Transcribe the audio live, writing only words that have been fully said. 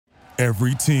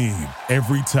Every team,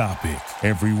 every topic,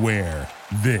 everywhere.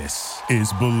 This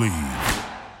is Believe.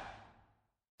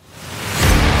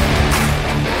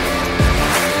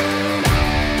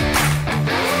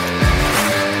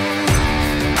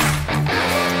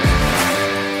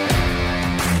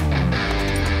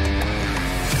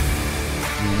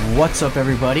 What's up,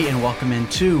 everybody, and welcome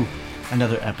into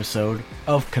another episode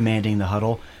of Commanding the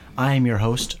Huddle. I am your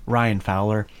host, Ryan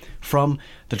Fowler, from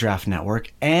the Draft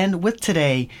Network, and with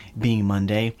today being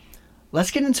Monday, let's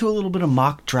get into a little bit of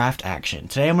mock draft action.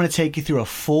 Today I'm going to take you through a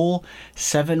full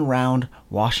 7-round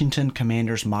Washington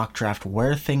Commanders mock draft,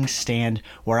 where things stand,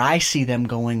 where I see them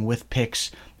going with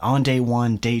picks on day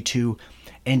 1, day 2,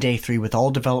 and day 3, with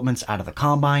all developments out of the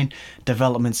combine,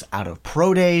 developments out of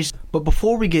pro days. But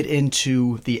before we get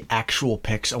into the actual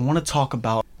picks, I want to talk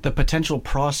about the potential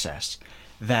process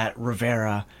that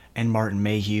Rivera and Martin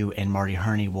Mayhew and Marty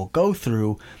Hurney will go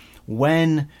through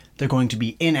when they're going to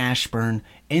be in Ashburn,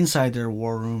 inside their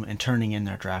war room, and turning in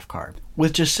their draft card.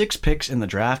 With just 6 picks in the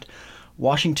draft,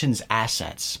 Washington's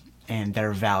assets and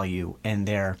their value and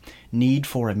their need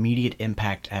for immediate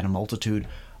impact at a multitude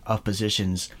of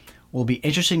positions will be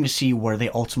interesting to see where they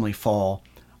ultimately fall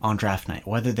on draft night.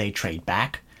 Whether they trade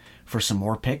back for some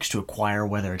more picks to acquire,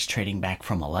 whether it's trading back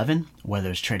from 11, whether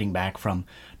it's trading back from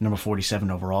number 47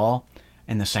 overall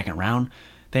in the second round.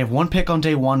 They have 1 pick on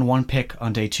day 1, 1 pick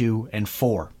on day 2, and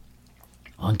 4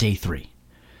 on day 3.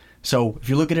 So if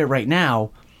you look at it right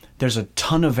now, there's a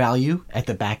ton of value at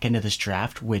the back end of this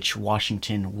draft, which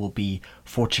Washington will be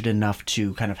fortunate enough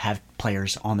to kind of have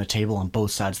players on the table on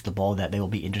both sides of the ball that they will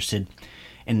be interested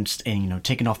in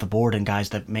taking off the board, and guys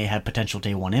that may have potential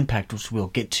day 1 impact, which we'll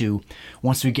get to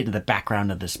once we get to the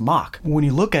background of this mock. When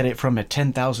you look at it from a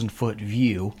 10,000 foot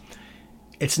view,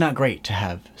 it's not great to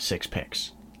have 6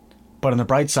 picks. But on the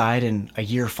bright side, in a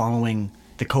year following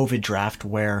the COVID draft,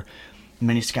 where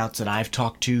many scouts that I've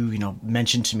talked to,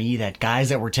 mentioned to me that guys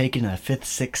that were taken in the 5th,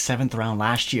 6th, 7th round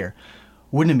last year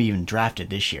wouldn't have even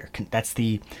drafted this year. That's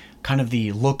the kind of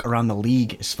the look around the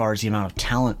league as far as the amount of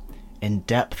talent and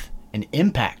depth and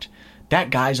impact. That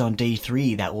guy's on day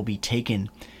 3 that will be taken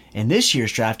in this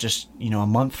year's draft, just a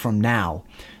month from now.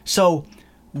 So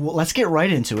let's get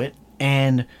right into it.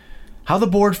 And how the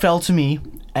board fell to me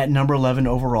at number 11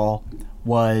 overall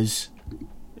was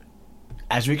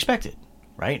as we expected,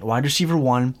 right? Wide receiver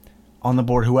 1 on the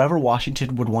board. Whoever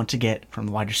Washington would want to get from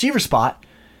the wide receiver spot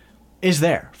is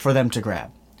there for them to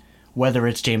grab. Whether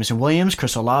it's Jameson Williams,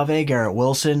 Chris Olave, Garrett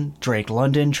Wilson, Drake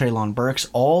London, Treylon Burks,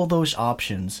 all those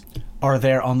options are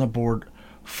there on the board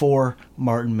for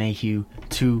Martin Mayhew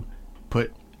to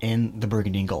put in the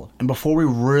burgundy and gold. And before we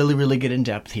really get in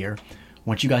depth here, I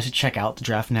want you guys to check out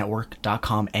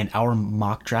thedraftnetwork.com and our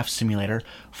mock draft simulator.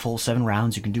 Full 7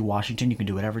 rounds. You can do Washington. You can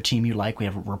do whatever team you like. We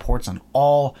have reports on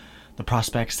all the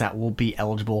prospects that will be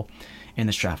eligible in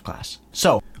this draft class.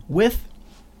 So with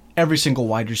every single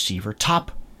wide receiver,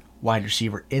 top wide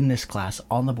receiver in this class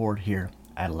on the board here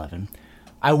at 11,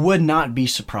 I would not be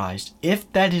surprised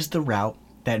if that is the route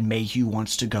that Mayhew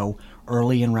wants to go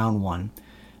early in round 1.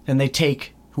 Then they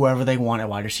take whoever they want at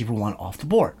wide receiver 1 off the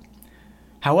board.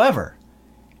 However,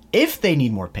 if they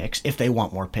need more picks, if they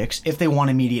want more picks, if they want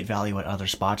immediate value at other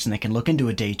spots, and they can look into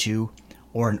a day 2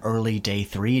 or an early day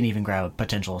 3 and even grab a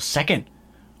potential second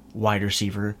wide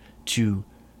receiver to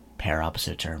pair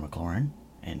opposite Terry McLaurin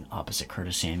and opposite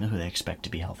Curtis Samuel, who they expect to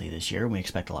be healthy this year, and we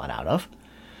expect a lot out of.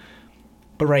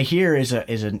 But right here is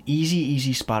an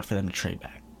easy spot for them to trade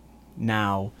back.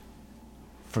 Now,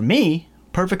 for me,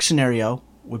 perfect scenario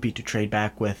would be to trade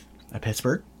back with a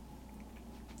Pittsburgh,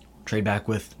 trade back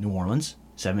with New Orleans,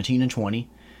 17 and 20,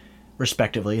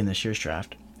 respectively, in this year's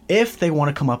draft. If they want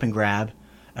to come up and grab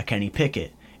a Kenny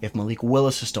Pickett, if Malik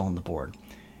Willis is still on the board,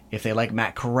 if they like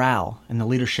Matt Corral and the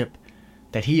leadership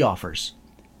that he offers.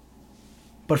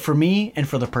 But for me, and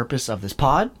for the purpose of this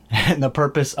pod, and the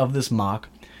purpose of this mock,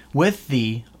 with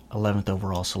the 11th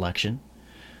overall selection,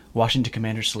 Washington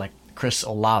Commanders select Chris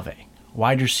Olave,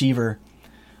 wide receiver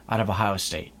out of Ohio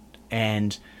State.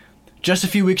 And just a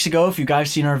few weeks ago, if you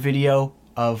guys seen our video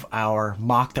of our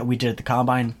mock that we did at the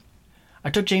Combine, I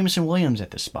took Jameson Williams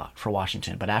at this spot for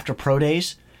Washington. But after pro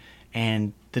days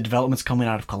and the developments coming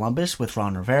out of Columbus with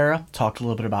Ron Rivera, talked a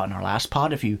little bit about in our last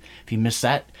pod. If you missed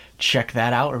that, check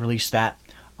that out. I released that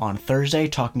on Thursday,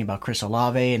 talking about Chris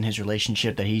Olave and his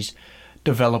relationship that he's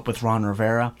developed with Ron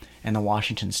Rivera and the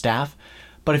Washington staff.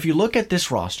 But if you look at this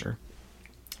roster,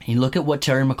 you look at what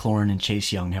Terry McLaurin and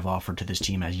Chase Young have offered to this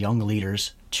team as young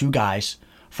leaders, 2 guys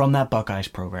from that Buckeyes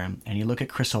program, and you look at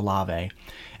Chris Olave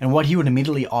and what he would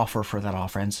immediately offer for that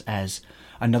offense as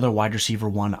another wide receiver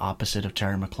 1 opposite of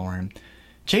Terry McLaurin.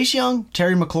 Chase Young,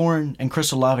 Terry McLaurin, and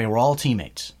Chris Olave were all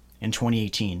teammates in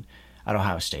 2018 at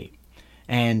Ohio State.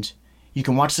 And you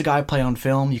can watch the guy play on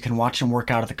film. You can watch him work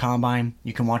out at the combine.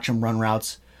 You can watch him run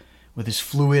routes with his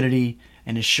fluidity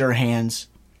and his sure hands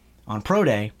on pro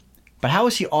day. But how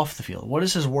is he off the field? What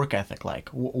is his work ethic like?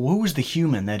 Who is the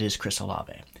human that is Chris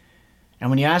Olave? And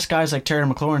when you ask guys like Terry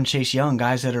McLaurin, Chase Young,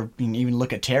 guys that are, even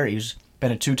look at Terry, who's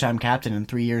been a 2-time captain in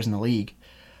 3 years in the league,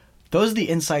 those are the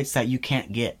insights that you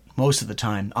can't get most of the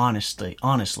time,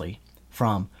 honestly,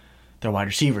 from their wide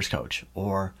receivers coach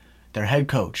or their head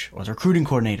coach or their recruiting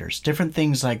coordinators. Different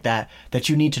things like that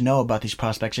you need to know about these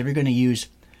prospects if you're going to use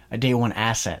a day one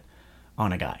asset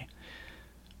on a guy.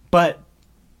 But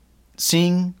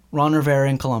seeing Ron Rivera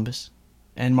in Columbus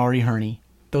and Marty Herney,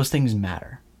 those things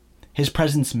matter. His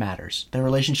presence matters. Their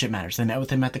relationship matters. They met with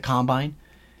him at the combine.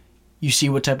 You see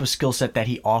what type of skill set that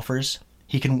he offers.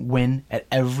 He can win at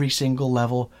every single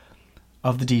level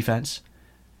of the defense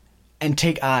and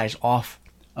take eyes off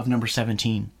of number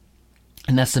 17.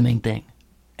 And that's the main thing.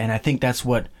 And I think that's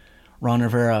what Ron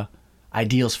Rivera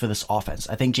ideals for this offense.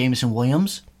 I think Jameson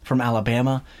Williams from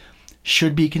Alabama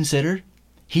should be considered.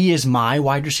 He is my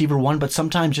wide receiver one, but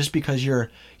sometimes just because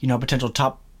you're, a potential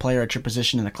top player at your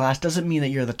position in the class doesn't mean that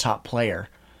you're the top player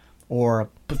or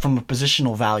from a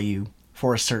positional value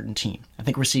for a certain team. I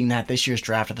think we're seeing that this year's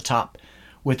draft at the top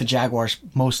with the Jaguars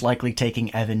most likely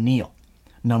taking Evan Neal,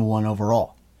 number 1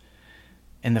 overall.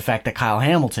 And the fact that Kyle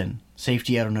Hamilton,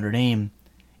 safety out of Notre Dame,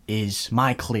 is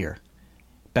my clear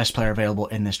best player available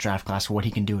in this draft class for what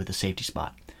he can do with the safety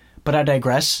spot. But I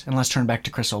digress, and let's turn back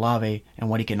to Chris Olave and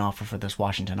what he can offer for this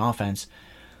Washington offense.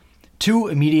 2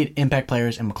 immediate impact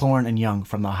players in McLaurin and Young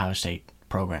from the Ohio State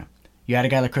program. You had a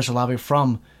guy like Chris Olave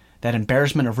from that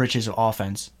embarrassment of riches of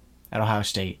offense at Ohio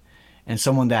State, and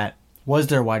someone that was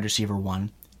their wide receiver one,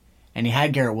 and he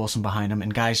had Garrett Wilson behind him,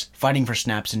 and guys fighting for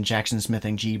snaps in Jackson Smith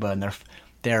and Jiba and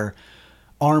their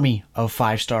army of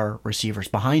 5-star receivers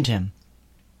behind him.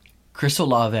 Chris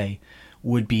Olave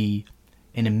would be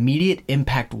an immediate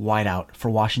impact wideout for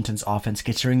Washington's offense,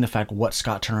 considering the fact what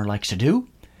Scott Turner likes to do,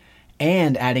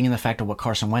 and adding in the fact of what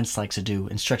Carson Wentz likes to do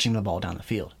and stretching the ball down the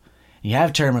field. You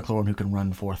have Terry McLaurin who can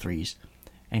run 4.3s,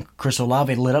 and Chris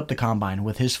Olave lit up the combine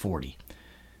with his 40.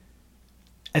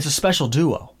 It's a special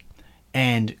duo,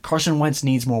 and Carson Wentz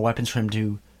needs more weapons for him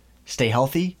to stay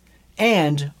healthy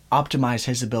and optimize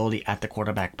his ability at the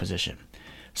quarterback position.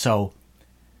 So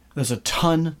there's a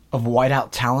ton of wideout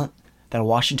talent that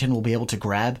Washington will be able to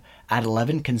grab at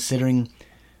 11, considering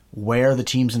where the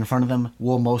teams in front of them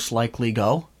will most likely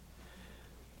go.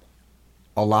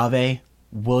 Olave,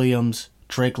 Williams,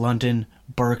 Drake London,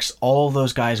 Burks, all of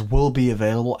those guys will be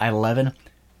available at 11.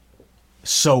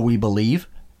 So we believe,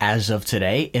 as of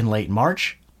today, in late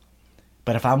March.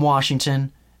 But if I'm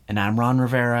Washington and I'm Ron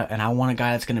Rivera and I want a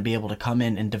guy that's going to be able to come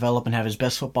in and develop and have his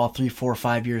best football 3, 4,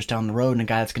 5 years down the road, and a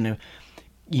guy that's going to,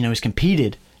 he's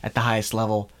competed at the highest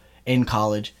level in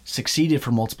college, succeeded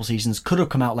for multiple seasons, could have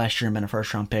come out last year and been a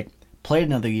first-round pick, played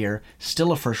another year,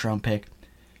 still a first-round pick,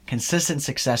 consistent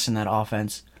success in that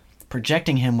offense,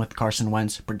 projecting him with Carson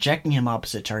Wentz, projecting him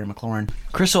opposite Terry McLaurin.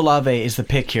 Chris Olave is the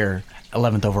pick here,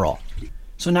 11th overall.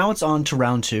 So now it's on to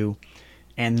round 2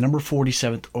 and the number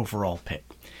 47th overall pick.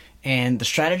 And the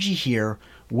strategy here,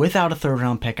 without a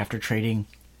third-round pick after trading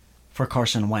for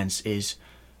Carson Wentz, is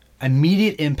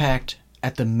immediate impact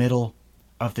at the middle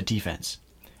of the defense.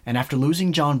 And after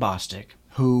losing John Bostic,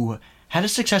 who had a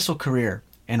successful career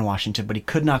in Washington, but he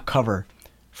could not cover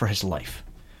for his life.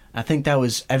 I think that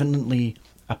was evidently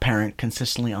apparent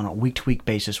consistently on a week-to-week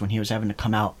basis when he was having to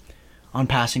come out on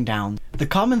passing down. The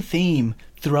common theme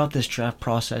throughout this draft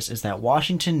process is that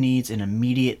Washington needs an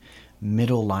immediate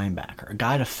middle linebacker, a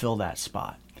guy to fill that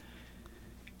spot.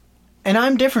 And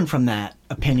I'm different from that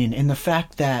opinion in the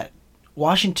fact that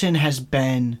Washington has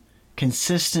been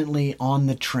consistently on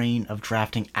the train of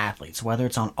drafting athletes, whether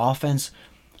it's on offense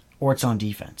or it's on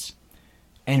defense.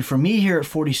 And for me here at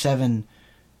 47,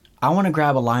 I want to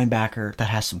grab a linebacker that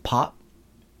has some pop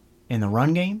in the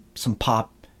run game, some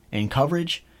pop in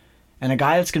coverage, and a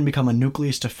guy that's going to become a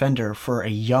nucleus defender for a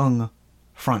young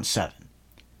front seven.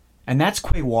 And that's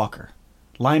Quay Walker,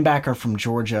 linebacker from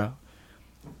Georgia,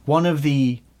 one of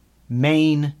the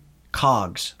main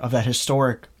cogs of that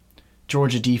historic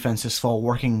Georgia defense this fall,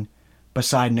 working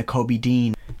beside Nakobe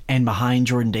Dean and behind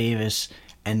Jordan Davis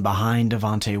and behind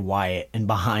Devontae Wyatt and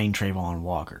behind Trayvon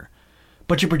Walker.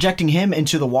 But you're projecting him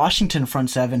into the Washington front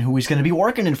seven, who he's going to be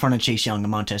working in front of Chase Young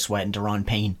and Montez Sweat and Daron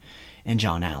Payne and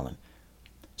John Allen.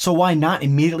 So why not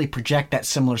immediately project that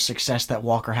similar success that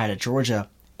Walker had at Georgia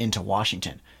into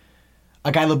Washington?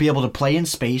 A guy that'll be able to play in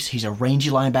space. He's a rangy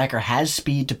linebacker, has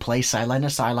speed to play sideline to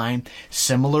sideline,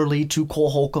 similarly to Cole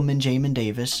Holcomb and Jamin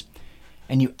Davis.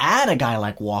 and you add a guy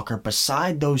like Walker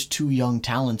beside those two young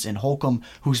talents in Holcomb,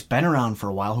 who's been around for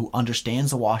a while, who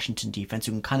understands the Washington defense,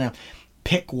 who can kind of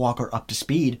pick Walker up to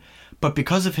speed. But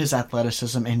because of his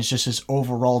athleticism and just his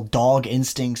overall dog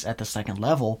instincts at the second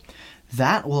level,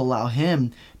 that will allow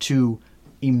him to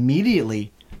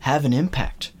immediately have an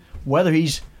impact. Whether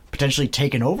he's potentially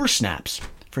taken over snaps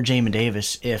for Jamin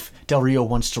Davis if Del Rio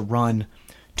wants to run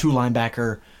 2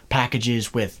 linebacker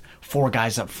packages with 4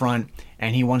 guys up front,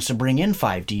 and he wants to bring in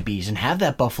 5 DBs and have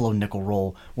that Buffalo nickel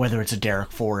role, whether it's a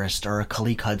Derek Forrest or a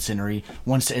Khaleke Hudson, or he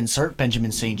wants to insert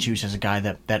Benjamin St-Juste as a guy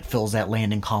that fills that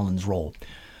Landon Collins role.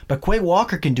 But Quay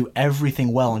Walker can do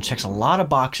everything well and checks a lot of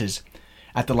boxes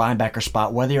at the linebacker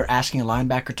spot, whether you're asking a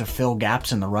linebacker to fill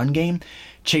gaps in the run game,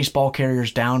 chase ball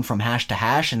carriers down from hash to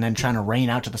hash, and then trying to rain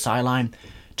out to the sideline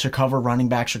to cover running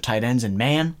backs or tight ends in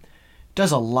man.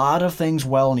 Does a lot of things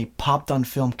well, and he popped on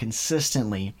film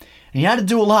consistently. And he had to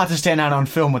do a lot to stand out on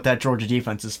film with that Georgia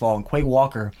defense this fall. And Quay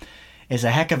Walker is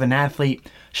a heck of an athlete,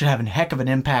 should have a heck of an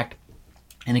impact.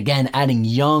 And again, adding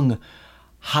young,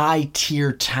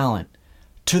 high-tier talent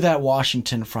to that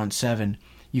Washington front seven,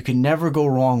 you can never go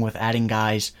wrong with adding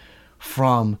guys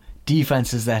from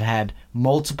defenses that had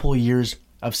multiple years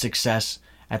of success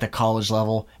at the college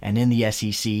level and in the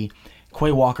SEC.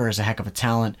 Quay Walker is a heck of a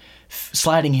talent.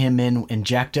 Sliding him in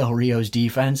Jack Del Rio's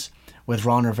defense with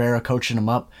Ron Rivera coaching him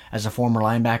up as a former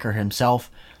linebacker himself,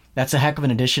 that's a heck of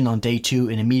an addition on day 2,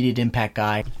 an immediate impact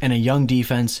guy, and a young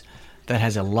defense that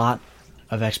has a lot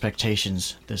of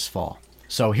expectations this fall.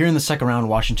 So here in the second round,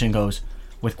 Washington goes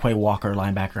with Quay Walker,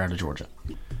 linebacker out of Georgia.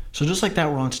 So just like that,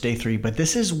 we're on to day 3, but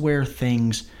this is where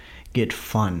things get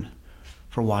fun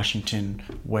for Washington,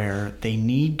 where they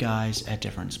need guys at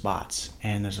different spots,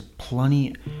 and there's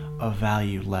plenty of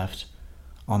value left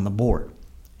on the board.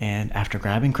 And after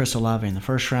grabbing Chris Olave in the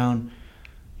first round,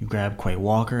 you grab Quay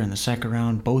Walker in the second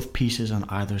round, both pieces on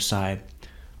either side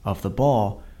of the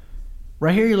ball.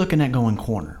 Right here, you're looking at going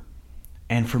corner.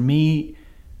 And for me,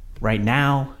 right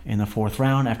now, in the 4th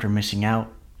round, after missing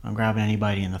out on grabbing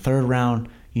anybody in the 3rd round,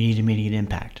 you need immediate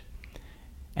impact.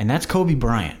 And that's Coby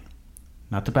Bryant,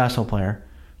 not the basketball player,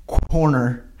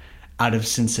 corner out of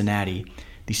Cincinnati,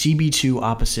 the CB2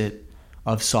 opposite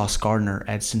of Sauce Gardner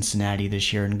at Cincinnati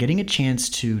this year, and getting a chance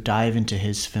to dive into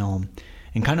his film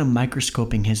and kind of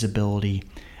microscoping his ability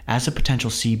as a potential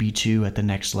CB2 at the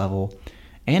next level,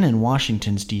 and in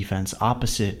Washington's defense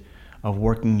opposite of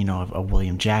working, of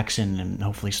William Jackson and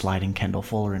hopefully sliding Kendall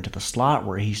Fuller into the slot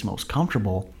where he's most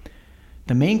comfortable.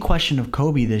 The main question of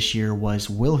Coby this year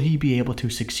was, will he be able to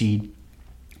succeed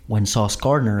when Sauce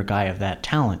Gardner, a guy of that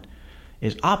talent,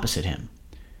 is opposite him?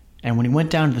 And when he went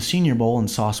down to the Senior Bowl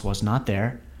and Sauce was not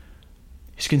there,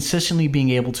 he's consistently being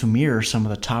able to mirror some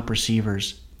of the top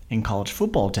receivers in college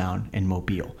football down in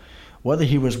Mobile. Whether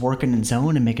he was working in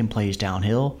zone and making plays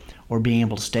downhill or being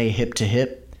able to stay hip to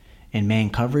hip in man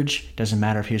coverage, doesn't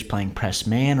matter if he was playing press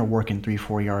man or working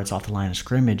 3-4 yards off the line of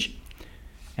scrimmage.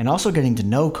 And also getting to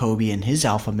know Coby and his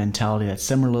alpha mentality that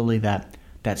similarly that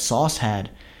Sauce had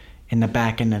in the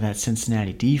back end of that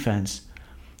Cincinnati defense.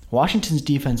 Washington's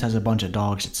defense has a bunch of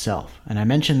dogs itself. And I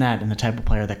mentioned that in the type of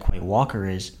player that Quay Walker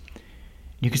is.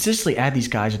 You consistently add these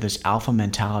guys with this alpha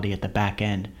mentality at the back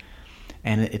end.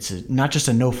 And it's not just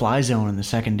a no-fly zone in the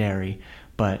secondary,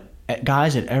 but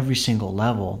guys at every single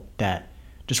level that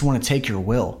just want to take your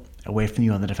will away from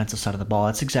you on the defensive side of the ball.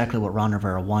 That's exactly what Ron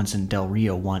Rivera wants and Del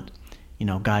Rio want,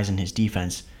 guys in his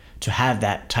defense to have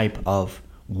that type of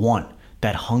want,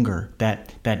 that hunger,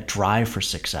 that drive for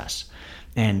success.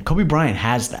 And Coby Bryant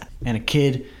has that. And a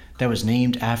kid that was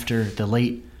named after the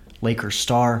late Lakers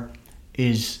star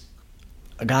is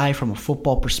a guy from a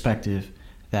football perspective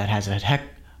that has a heck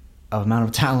of amount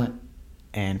of talent,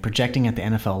 and projecting at the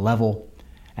NFL level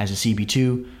as a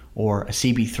CB2 or a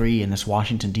CB3 in this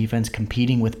Washington defense,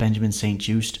 competing with Benjamin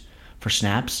St-Juste for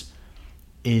snaps,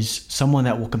 is someone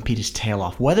that will compete his tail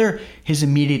off. Whether his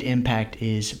immediate impact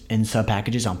is in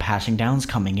sub-packages on passing downs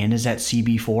coming in as that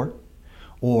CB4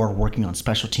 or working on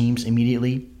special teams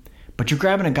immediately, but you're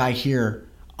grabbing a guy here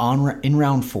in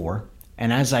round 4,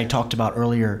 and as I talked about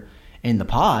earlier in the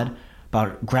pod,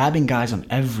 about grabbing guys on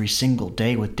every single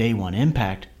day with day 1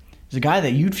 impact, is a guy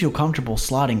that you'd feel comfortable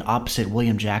slotting opposite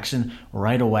William Jackson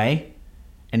right away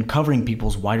and covering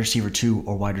people's wide receiver 2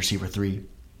 or wide receiver 3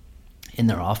 in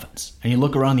their offense. And you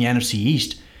look around the NFC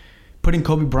East, putting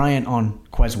Coby Bryant on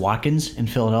Quez Watkins in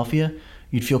Philadelphia,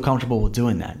 you'd feel comfortable with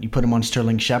doing that. You put him on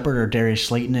Sterling Shepard or Darius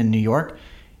Slayton in New York,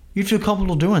 you'd feel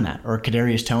comfortable doing that. Or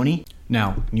Kadarius Toney.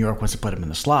 Now, New York wants to put him in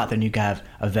the slot, then you have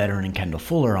a veteran in Kendall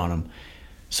Fuller on him.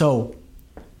 So,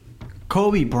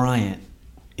 Coby Bryant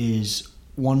is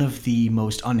one of the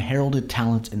most unheralded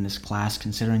talents in this class,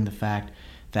 considering the fact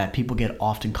that people get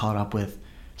often caught up with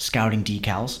scouting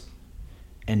decals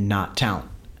and not talent.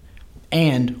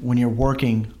 And when you're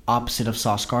working opposite of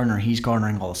Sauce Gardner, he's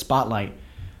garnering all the spotlight,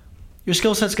 your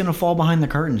skill set's going to fall behind the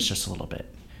curtains just a little bit.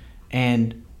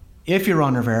 And if you're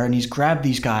Ron Rivera, and he's grabbed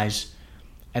these guys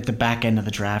at the back end of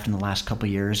the draft in the last couple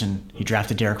of years, and he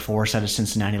drafted Derek Forrest out of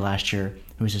Cincinnati last year,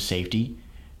 who was a safety,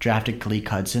 drafted Khaleke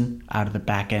Hudson out of the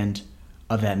back end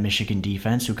of that Michigan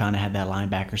defense, who kind of had that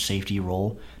linebacker safety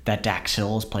role that Dax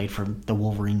Hill has played for the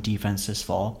Wolverine defense this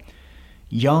fall.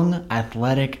 Young,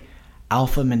 athletic,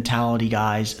 alpha mentality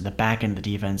guys at the back end of the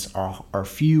defense are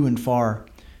few and far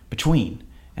between.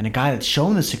 And a guy that's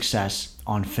shown the success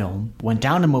on film, went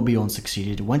down to Mobile and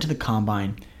succeeded, went to the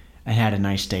combine and had a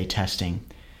nice day testing,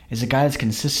 is a guy that's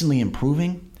consistently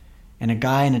improving, and a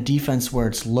guy in a defense where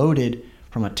it's loaded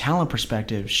from a talent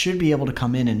perspective should be able to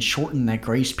come in and shorten that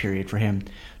grace period for him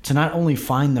to not only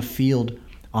find the field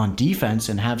on defense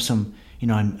and have some,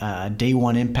 day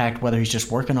one impact, whether he's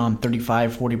just working on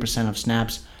 35-40% of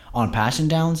snaps on passing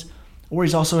downs, or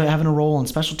he's also having a role on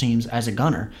special teams as a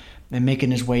gunner and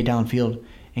making his way downfield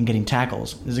and getting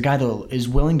tackles. There's a guy that is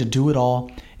willing to do it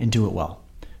all and do it well.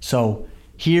 So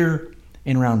here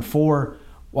in round 4,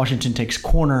 Washington takes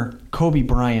corner Kobe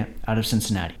Bryant out of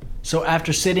Cincinnati. So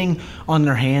after sitting on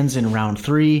their hands in round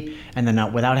 3 and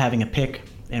then without having a pick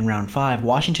in round 5,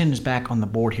 Washington is back on the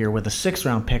board here with a 6th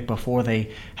round pick before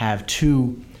they have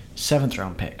 2 7th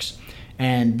round picks.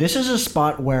 And this is a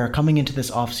spot where coming into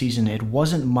this offseason, it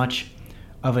wasn't much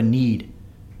of a need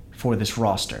for this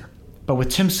roster. But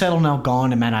with Tim Settle now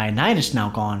gone and Matt Ioannidis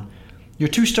now gone, your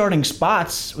 2 starting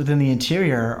spots within the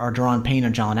interior are Daron Payne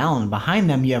and John Allen. Behind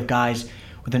them, you have guys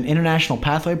with an international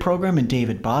pathway program in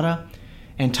David Bada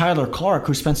and Tyler Clark,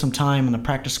 who spent some time on the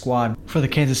practice squad for the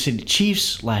Kansas City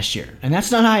Chiefs last year. And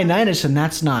that's not Ioannidis and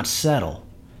that's not Settle.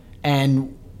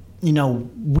 And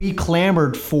we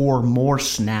clamored for more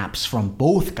snaps from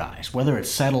both guys, whether it's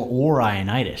Settle or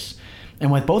Ioannidis.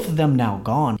 And with both of them now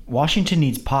gone, Washington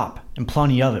needs pop and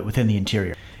plenty of it within the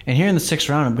interior. And here in the 6th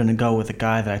round, I'm going to go with a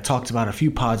guy that I talked about a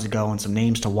few pods ago and some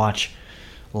names to watch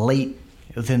late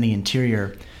within the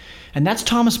interior. And that's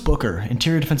Thomas Booker,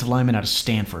 interior defensive lineman out of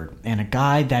Stanford, and a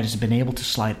guy that has been able to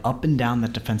slide up and down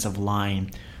that defensive line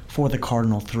for the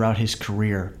Cardinal throughout his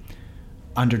career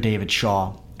under David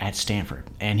Shaw at Stanford.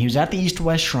 And he was at the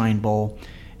East-West Shrine Bowl,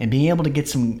 and being able to get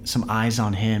some eyes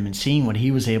on him and seeing what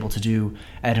he was able to do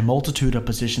at a multitude of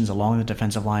positions along the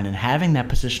defensive line and having that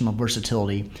positional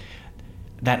versatility,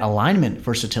 that alignment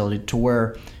versatility to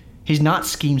where he's not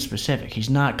scheme specific. He's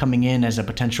not coming in as a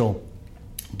potential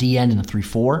D-end in a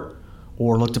 3-4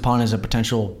 or looked upon as a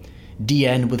potential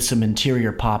D-end with some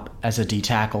interior pop as a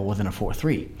D-tackle within a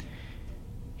 4-3.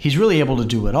 He's really able to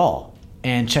do it all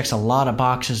and checks a lot of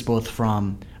boxes both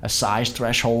from a size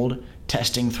threshold,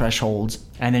 testing thresholds,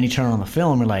 and then you turn on the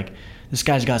film, you're like, this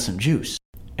guy's got some juice.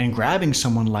 And grabbing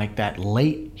someone like that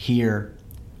late here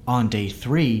on day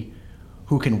 3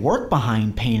 who can work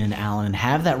behind Payne and Allen and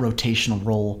have that rotational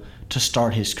role to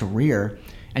start his career,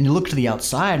 and you look to the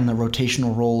outside and the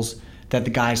rotational roles that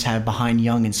the guys have behind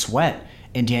Young and Sweat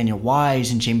and Daniel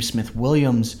Wise and James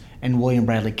Smith-Williams and William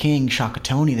Bradley King, Shaka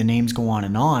Toney, the names go on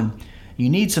and on. You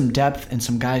need some depth and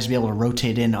some guys to be able to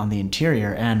rotate in on the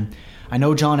interior. And I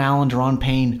know John Allen, Daron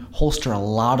Payne holster a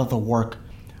lot of the work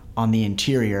on the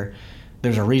interior.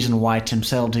 There's a reason why Tim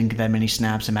Settle didn't get that many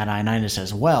snaps and Matt Ioannidis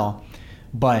as well.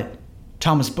 But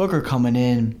Thomas Booker coming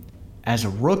in as a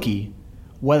rookie,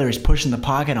 whether he's pushing the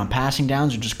pocket on passing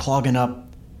downs or just clogging up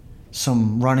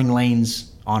some running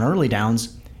lanes on early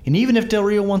downs, and even if Del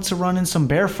Rio wants to run in some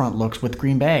bear front looks with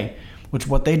Green Bay, which is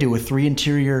what they do with 3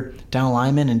 interior down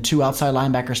linemen and 2 outside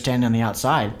linebackers standing on the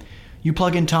outside, you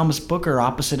plug in Thomas Booker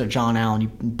opposite of John Allen. You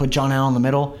put John Allen in the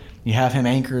middle. You have him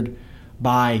anchored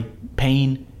by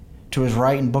Payne to his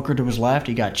right and Booker to his left.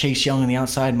 You got Chase Young on the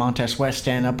outside, Montez Sweat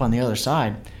standing up on the other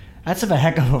side. That's a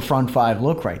heck of a front 5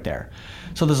 look right there.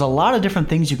 So there's a lot of different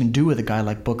things you can do with a guy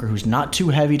like Booker who's not too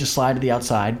heavy to slide to the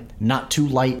outside, not too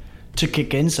light to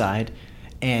kick inside,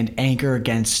 and anchor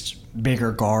against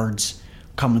bigger guards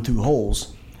coming through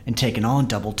holes and taking on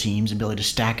double teams, ability to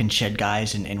stack and shed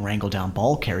guys and wrangle down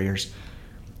ball carriers.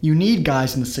 You need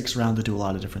guys in the 6th round to do a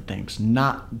lot of different things,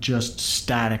 not just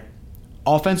static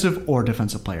offensive or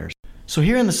defensive players. So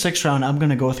here in the 6th round, I'm going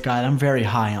to go with a guy that I'm very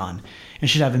high on and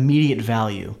should have immediate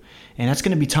value. And that's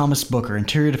going to be Thomas Booker,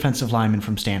 interior defensive lineman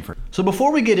from Stanford. So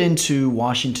before we get into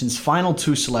Washington's final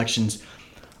 2 selections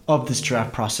of this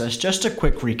draft process, just a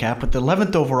quick recap. With the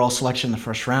 11th overall selection in the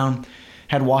 1st round,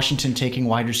 had Washington taking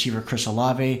wide receiver Chris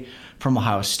Olave from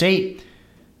Ohio State.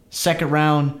 2nd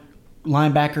round,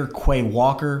 linebacker Quay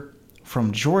Walker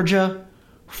from Georgia.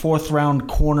 4th round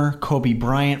corner Kobe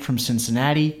Bryant from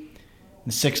Cincinnati. In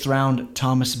the 6th round,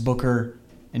 Thomas Booker,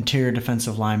 interior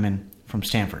defensive lineman from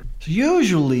Stanford. So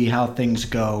usually how things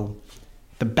go,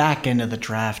 the back end of the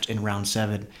draft in round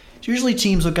 7, usually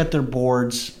teams look at their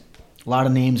boards. A lot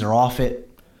of names are off it.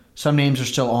 Some names are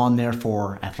still on there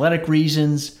for athletic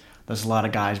reasons. There's a lot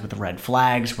of guys with red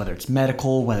flags, whether it's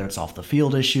medical, whether it's off the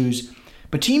field issues.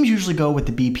 But teams usually go with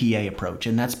the BPA approach,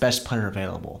 and that's best player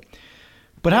available.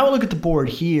 But how I look at the board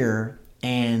here,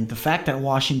 and the fact that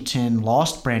Washington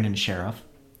lost Brandon Sheriff,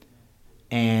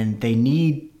 and they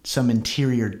need some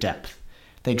interior depth.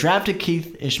 They drafted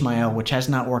Keith Ishmael, which has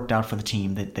not worked out for the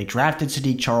team. They drafted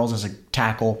Sadiq Charles as a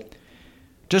tackle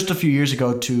just a few years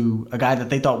ago to a guy that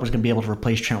they thought was going to be able to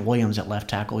replace Trent Williams at left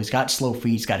tackle. He's got slow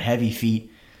feet. He's got heavy feet.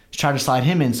 Let's try to slide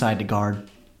him inside to guard.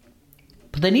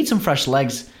 But they need some fresh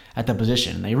legs at the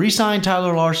position. They re-signed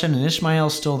Tyler Larson, and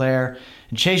Ishmael's still there,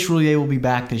 and Chase Roulier will be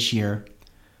back this year.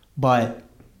 But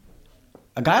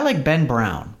a guy like Ben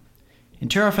Brown,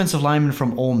 interior offensive lineman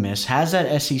from Ole Miss, has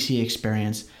that SEC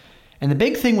experience. And the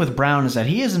big thing with Brown is that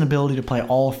he has an ability to play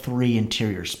all 3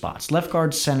 interior spots, left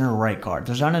guard, center, right guard.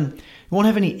 You won't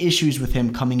have any issues with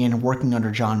him coming in and working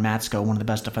under John Matsko, one of the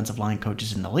best defensive line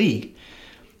coaches in the league.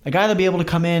 A guy that'll be able to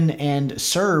come in and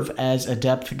serve as a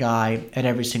depth guy at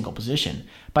every single position.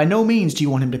 By no means do you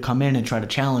want him to come in and try to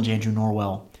challenge Andrew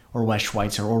Norwell or Wes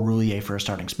Schweitzer or Roulier for a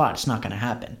starting spot. It's not going to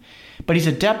happen. But he's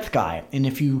a depth guy, and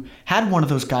if you had one of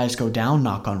those guys go down,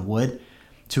 knock on wood,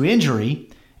 to injury,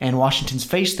 and Washington's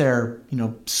faced their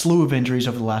slew of injuries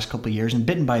over the last couple of years and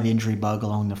bitten by the injury bug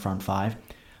along the front 5,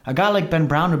 a guy like Ben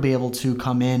Brown would be able to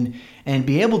come in and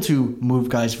be able to move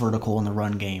guys vertical in the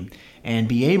run game and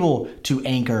be able to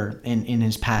anchor in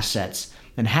his pass sets,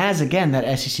 and has, again,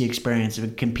 that SEC experience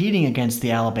of competing against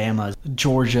the Alabamas,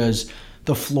 Georgias,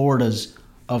 the Floridas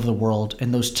of the world,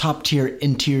 and those top-tier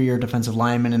interior defensive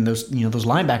linemen and those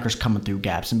linebackers coming through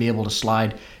gaps and be able to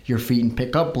slide your feet and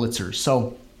pick up blitzers.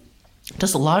 So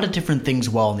does a lot of different things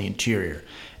well in the interior.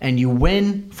 And you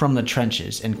win from the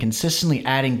trenches and consistently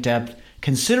adding depth,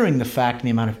 considering the fact and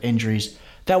the amount of injuries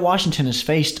that Washington has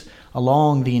faced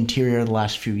along the interior the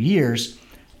last few years.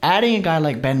 Adding a guy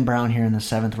like Ben Brown here in the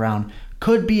 7th round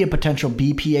could be a potential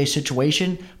BPA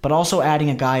situation, but also adding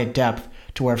a guy at depth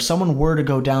to where if someone were to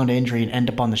go down to injury and end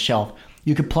up on the shelf,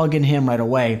 you could plug in him right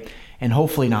away and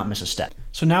hopefully not miss a step.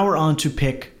 So now we're on to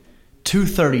pick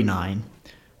 239,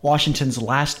 Washington's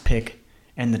last pick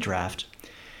in the draft.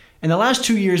 In the last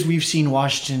 2 years, we've seen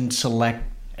Washington select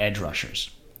edge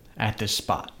rushers at this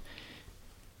spot.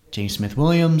 James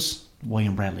Smith-Williams,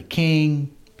 William Bradley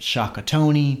King, Shaka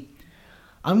Toney.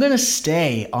 I'm going to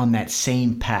stay on that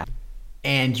same path.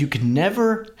 And you can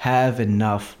never have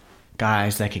enough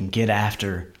guys that can get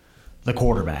after the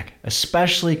quarterback,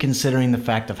 especially considering the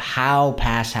fact of how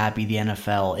pass happy the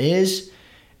NFL is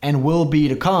and will be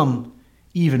to come,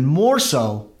 even more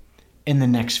so in the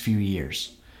next few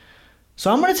years.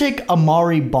 So I'm going to take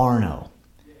Amari Barno.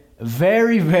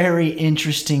 Very, very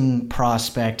interesting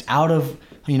prospect out of,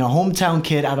 hometown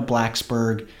kid out of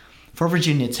Blacksburg for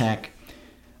Virginia Tech.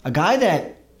 A guy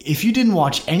that, if you didn't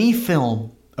watch any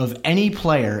film of any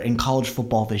player in college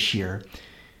football this year,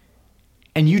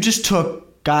 and you just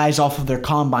took guys off of their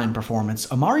combine performance,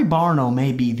 Amari Barno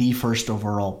may be the first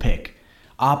overall pick.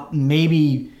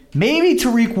 Maybe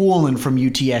Tariq Woolen from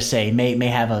UTSA may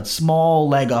have a small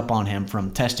leg up on him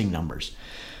from testing numbers.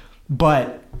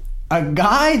 But a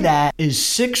guy that is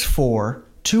 6'4",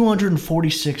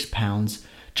 246 pounds,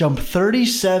 jumped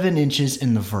 37 inches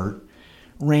in the vert,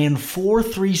 ran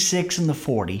 4.36 in the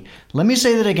 40. Let me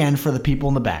say that again for the people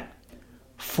in the back.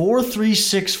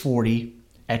 4.36 40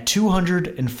 at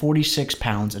 246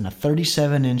 pounds in a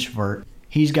 37-inch vert.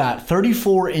 He's got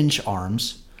 34-inch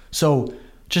arms. So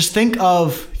just think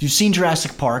of, you've seen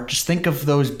Jurassic Park, just think of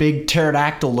those big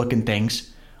pterodactyl-looking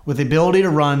things with the ability to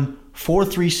run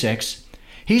 4.36.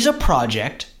 He's a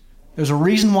project. There's a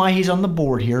reason why he's on the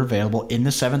board here, available in the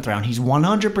 7th round. He's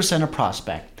 100% a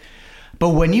prospect. But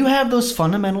when you have those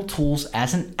fundamental tools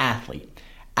as an athlete,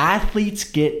 athletes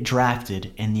get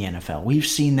drafted in the NFL. We've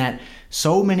seen that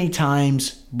so many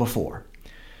times before.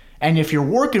 And if you're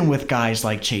working with guys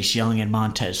like Chase Young and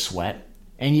Montez Sweat,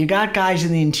 and you got guys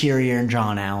in the interior and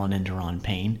John Allen and Deron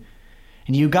Payne,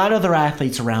 and you got other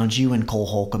athletes around you and Cole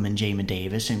Holcomb and Jamin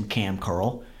Davis and Cam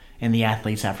Curl, and the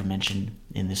athletes aforementioned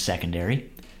in the secondary,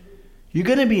 you're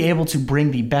going to be able to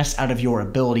bring the best out of your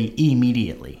ability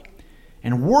immediately.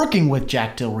 And working with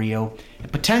Jack Del Rio,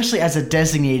 potentially as a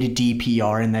designated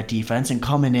DPR in that defense, and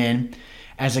coming in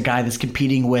as a guy that's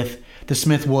competing with the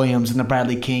Smith-Williams and the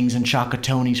Bradley Kings and Shaka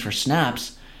Toneys for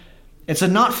snaps, It's a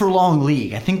not-for-long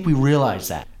league. I think we realize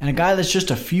that. And a guy that's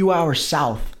just a few hours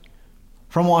south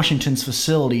from Washington's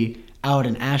facility out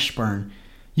in Ashburn,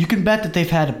 you can bet that they've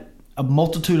had a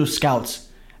multitude of scouts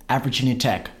at Virginia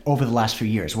Tech over the last few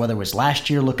years, whether it was last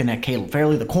year looking at Caleb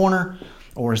Fairley, the corner,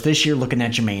 or is this year looking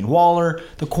at Jermaine Waller,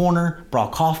 the corner,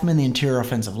 Brock Hoffman, the interior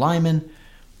offensive lineman,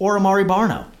 or Amari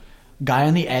Barno, guy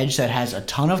on the edge that has a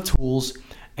ton of tools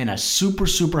and a super,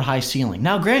 super high ceiling.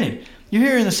 Now, granted, you're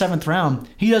here in the 7th round.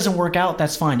 He doesn't work out,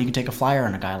 that's fine. You can take a flyer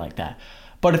on a guy like that.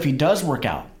 But if he does work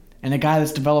out, and a guy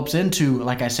that develops into,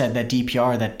 like I said, that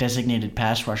DPR, that designated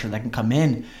pass rusher that can come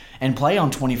in and play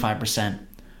on 25%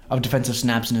 of defensive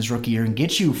snaps in his rookie year and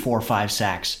get you 4 or 5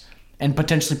 sacks and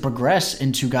potentially progress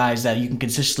into guys that you can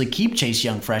consistently keep Chase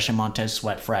Young fresh and Montez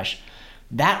Sweat fresh.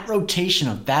 That rotation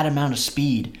of that amount of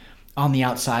speed on the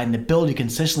outside and the ability to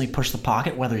consistently push the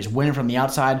pocket, whether he's winning from the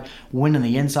outside, winning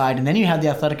the inside, and then you have the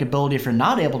athletic ability, if you're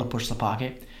not able to push the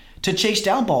pocket, to chase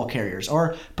down ball carriers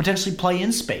or potentially play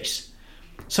in space.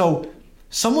 So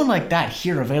someone like that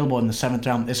here available in the 7th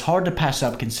round is hard to pass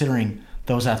up considering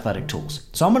those athletic tools.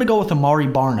 So I'm going to go with Amari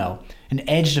Barno, an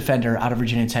edge defender out of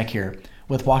Virginia Tech here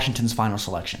with Washington's final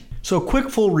selection. So a quick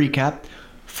full recap.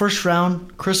 1st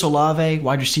round, Chris Olave,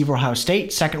 wide receiver, Ohio State.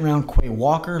 2nd round, Quay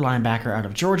Walker, linebacker out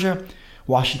of Georgia.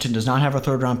 Washington does not have a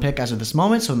 3rd round pick as of this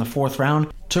moment. So in the 4th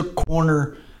round, took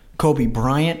corner Kobe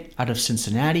Bryant out of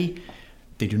Cincinnati.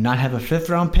 They do not have a 5th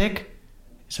round pick.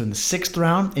 So in the 6th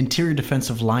round, interior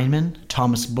defensive lineman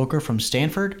Thomas Booker from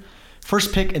Stanford.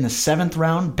 1st pick in the 7th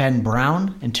round, Ben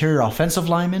Brown, interior offensive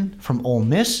lineman from Ole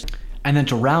Miss. And then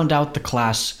to round out the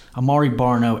class, Amari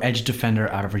Barno, edge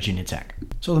defender out of Virginia Tech.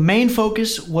 So the main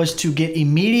focus was to get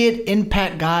immediate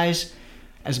impact guys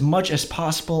as much as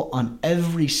possible on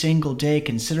every single day,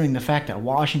 considering the fact that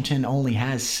Washington only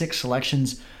has 6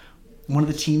 selections, one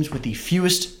of the teams with the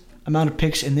fewest amount of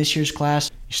picks in this year's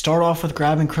class. You start off with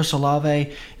grabbing Chris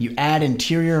Olave. You add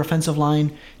interior offensive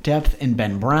line depth in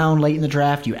Ben Brown late in the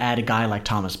draft. You add a guy like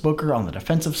Thomas Booker on the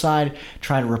defensive side.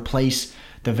 Try to replace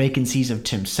the vacancies of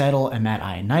Tim Settle and Matt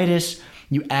Ioannidis.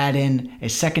 You add in a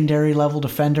secondary level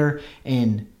defender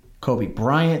in Kobe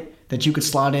Bryant that you could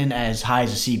slot in as high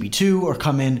as a CB2 or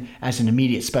come in as an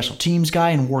immediate special teams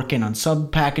guy and work in on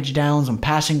sub-package downs, on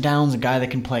passing downs, a guy that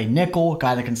can play nickel, a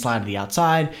guy that can slide to the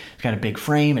outside. He's got a big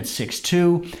frame at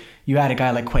 6'2". You add a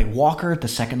guy like Quay Walker at the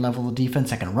 2nd level of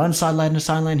defense that can run sideline to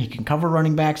sideline. He can cover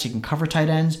running backs. He can cover tight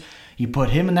ends. You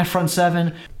put him in that front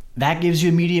 7. That gives you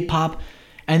immediate pop.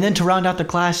 And then to round out the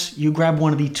class, you grab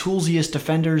one of the toolsiest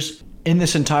defenders in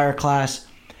this entire class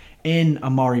in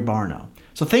Amari Barno.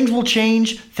 So things will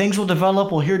change, things will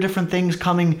develop. We'll hear different things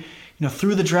coming,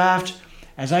 through the draft.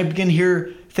 As I begin to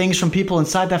hear things from people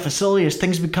inside that facility, as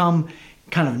things become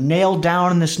kind of nailed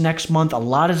down in this next month, a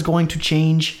lot is going to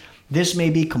change. This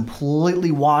may be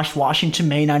completely washed. Washington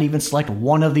may not even select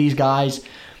one of these guys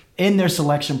in their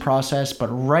selection process. But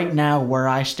right now, where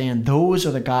I stand, those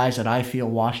are the guys that I feel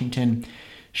Washington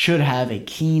should have a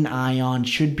keen eye on,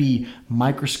 should be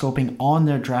microscoping on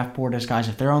their draft board as guys.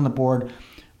 If they're on the board,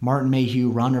 Martin Mayhew,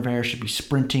 Ron Rivera should be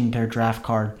sprinting their draft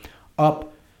card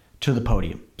up to the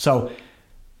podium. So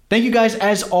thank you guys,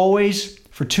 as always,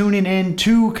 for tuning in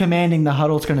to Commanding the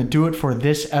Huddle. It's going to do it for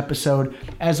this episode.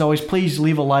 As always, please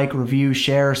leave a like, review,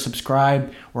 share,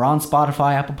 subscribe. We're on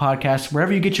Spotify, Apple Podcasts,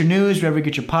 wherever you get your news, wherever you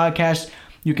get your podcasts,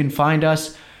 you can find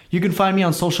us. You can find me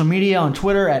on social media, on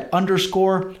Twitter at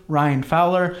 _Ryan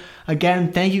Fowler.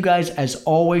 Again, thank you guys, as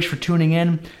always, for tuning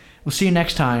in. We'll see you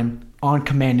next time on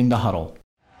Commanding the Huddle.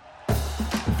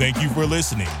 Thank you for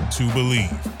listening to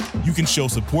Believe. You can show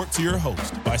support to your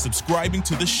host by subscribing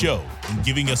to the show and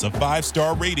giving us a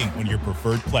 5-star rating on your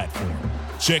preferred platform.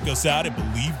 Check us out at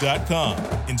Believe.com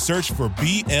and search for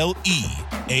BLEAV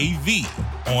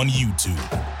on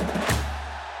YouTube.